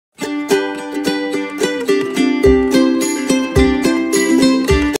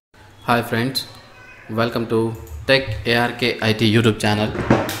Hi friends, welcome to Tech ARK IT YouTube channel.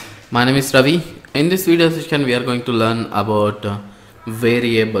 My name is Ravi. In this video session we are going to learn about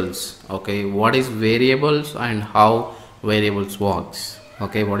variables. Okay, what is variables and how variables works.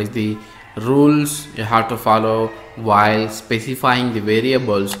 Okay, what is the rules you have to follow while specifying the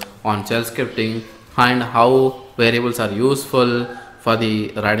variables on shell scripting and how variables are useful for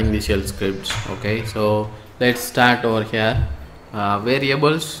the writing the shell scripts. Okay, so let's start over here.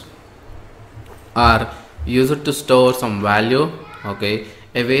 Variables are used to store some value. Okay,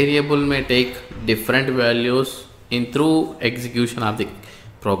 a variable may take different values in through execution of the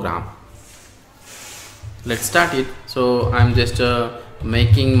program. Let's start it. So I'm just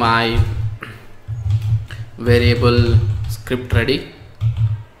making my variable script ready,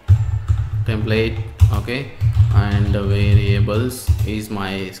 template. Okay, and variables is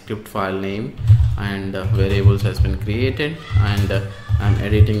my script file name, and variables has been created, and I'm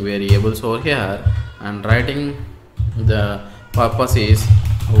editing variables over here and writing. The purpose is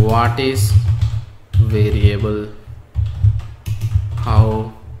what is variable,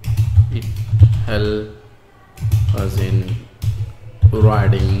 how it helps us in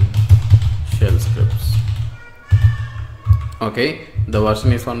writing shell scripts. Okay, the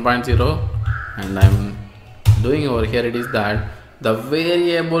version is 1.0 and I'm doing over here it is that the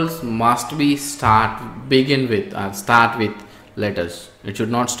variables must be begin with letters. It should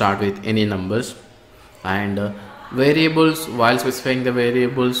not start with any numbers, and variables, while specifying the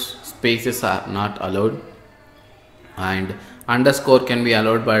variables, spaces are not allowed, and underscore can be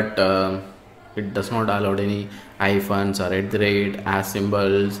allowed, but it does not allow any hyphens or as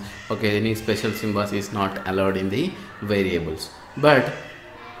symbols. Okay, any special symbols is not allowed in the variables. But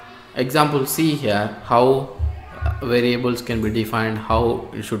example, see here how variables can be defined, how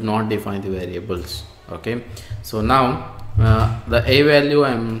you should not define the variables. Okay, so now the a value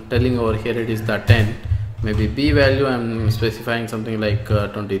I'm telling over here it is the 10, maybe b value I'm specifying something like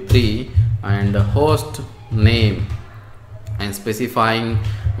 23, and host name I'm specifying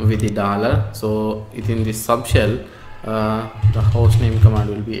with the dollar. So within this subshell the host name command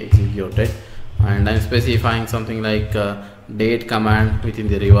will be executed, and I'm specifying something like date command within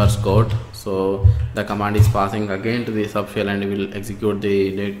the reverse code. So the command is passing again to the subshell and will execute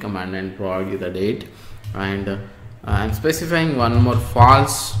the date command and provide you the date, and I'm specifying one more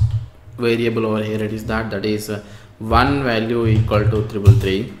false variable over here. It is that is one value equal to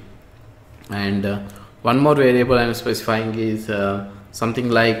 333, and one more variable I'm specifying is something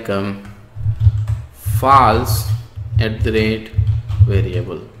like false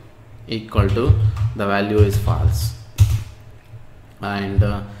 @variable equal to the value is false, and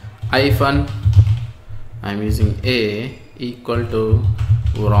hyphen I'm using a equal to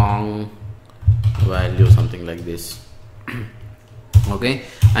wrong value, something like this. Okay,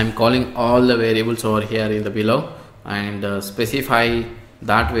 I'm calling all the variables over here in the below, and specify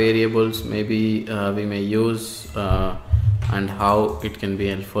that variables maybe we may use and how it can be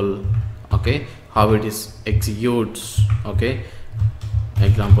helpful. Okay, how it is executes. Okay,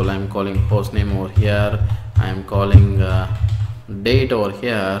 example, I'm calling host name over here, I'm calling date over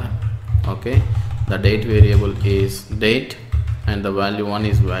here. Okay, the date variable is date, and the value 1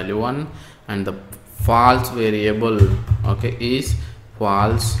 is value 1, and the false variable, okay, is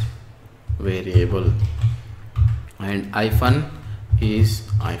false variable, and hyphen is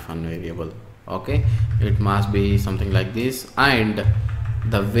hyphen variable. Okay, it must be something like this, and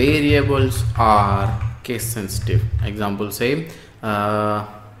the variables are case sensitive. Example, say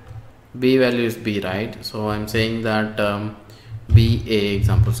b value is b, right? So I'm saying that ba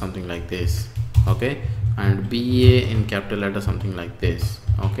example something like this. Okay, and ba in capital letter something like this.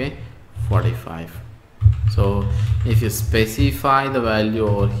 Okay, 45. So if you specify the value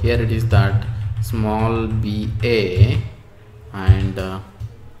over here, it is that small ba, and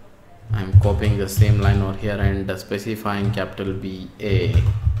I'm copying the same line over here and specifying capital BA.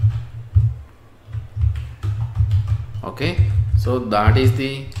 Okay, so that is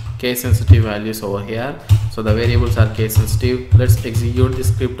the case sensitive values over here. So the variables are case sensitive. Let's execute the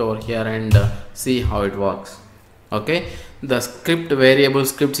script over here and see how it works. Okay, the variable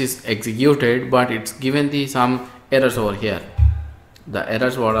scripts is executed, but it's given the some errors over here. The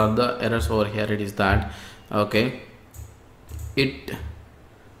errors, what are the errors over here? It is that, okay,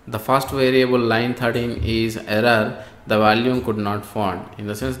 the first variable line 13 is error, the volume could not found. In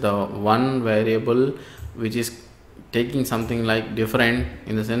the sense, the one variable which is taking something like different,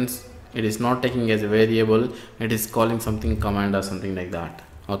 in the sense it is not taking as a variable, it is calling something command or something like that.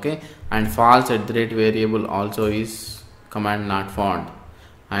 Okay, and false @variable also is command not found,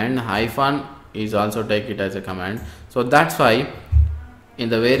 and hyphen is also take it as a command. So that's why in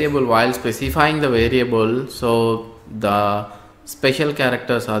the variable, while specifying the variable, so the special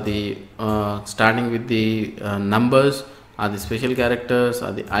characters are the starting with the numbers are the special characters,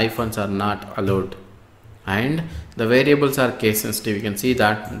 or the hyphens are not allowed, and the variables are case sensitive. You can see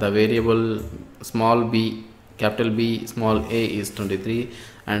that the variable small b, capital B, small a is 23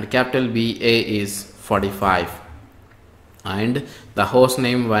 and capital B A is 45, and the host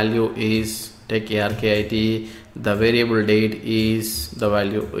name value is take ARKIT, the variable date is, the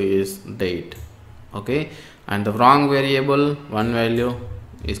value is date. Okay, and the wrong variable, one value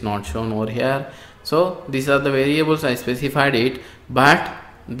is not shown over here. So these are the variables I specified it, but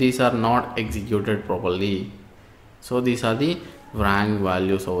these are not executed properly. So these are the wrong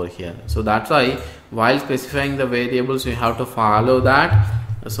values over here. So that's why while specifying the variables you have to follow that.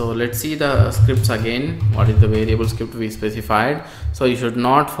 So let's see the scripts again. What is the variable script we specified? So you should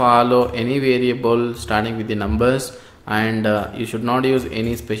not follow any variable starting with the numbers, and you should not use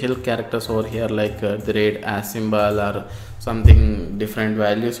any special characters over here like the rate as symbol or something different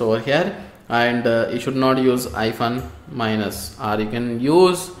values over here, and you should not use hyphen, minus, or you can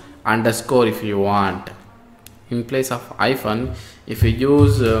use underscore if you want. In place of hyphen, if you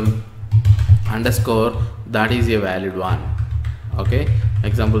use underscore, that is a valid one. Okay,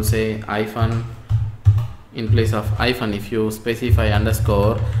 example, say hyphen, in place of hyphen if you specify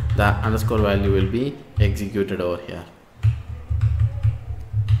underscore, the underscore value will be executed over here.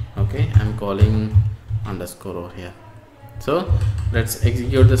 Okay, I'm calling underscore over here. So let's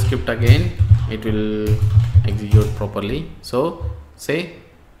execute the script again, it will execute properly. So say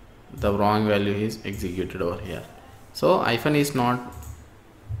the wrong value is executed over here. So hyphen is not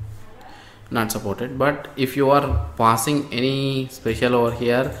supported, but if you are passing any special over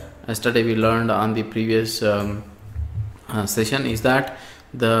here, yesterday we learned on the previous session is that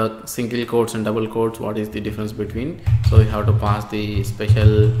the single quotes and double quotes, what is the difference between. So you have to pass the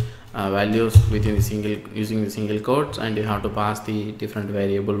special values within the single, using the single quotes, and you have to pass the different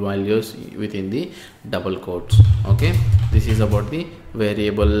variable values within the double quotes. Okay, this is about the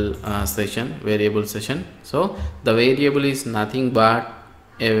variable session. So the variable is nothing but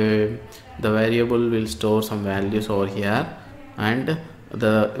the variable will store some values over here, and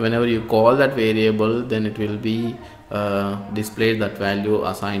whenever you call that variable, then it will be display that value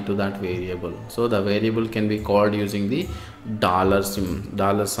assigned to that variable. So the variable can be called using the dollar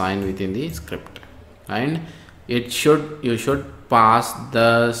sign within the script, and you should pass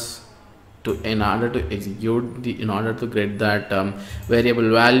this to, in order to execute the, in order to get that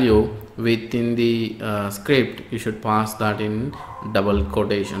variable value within the script, you should pass that in double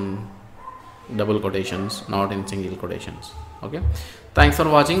quotations, not in single quotations. Okay, thanks for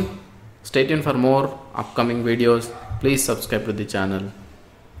watching. Stay tuned for more upcoming videos. Please subscribe to the channel.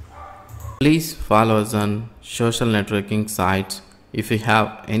 Please follow us on social networking sites. If you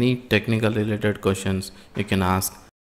have any technical related questions, you can ask.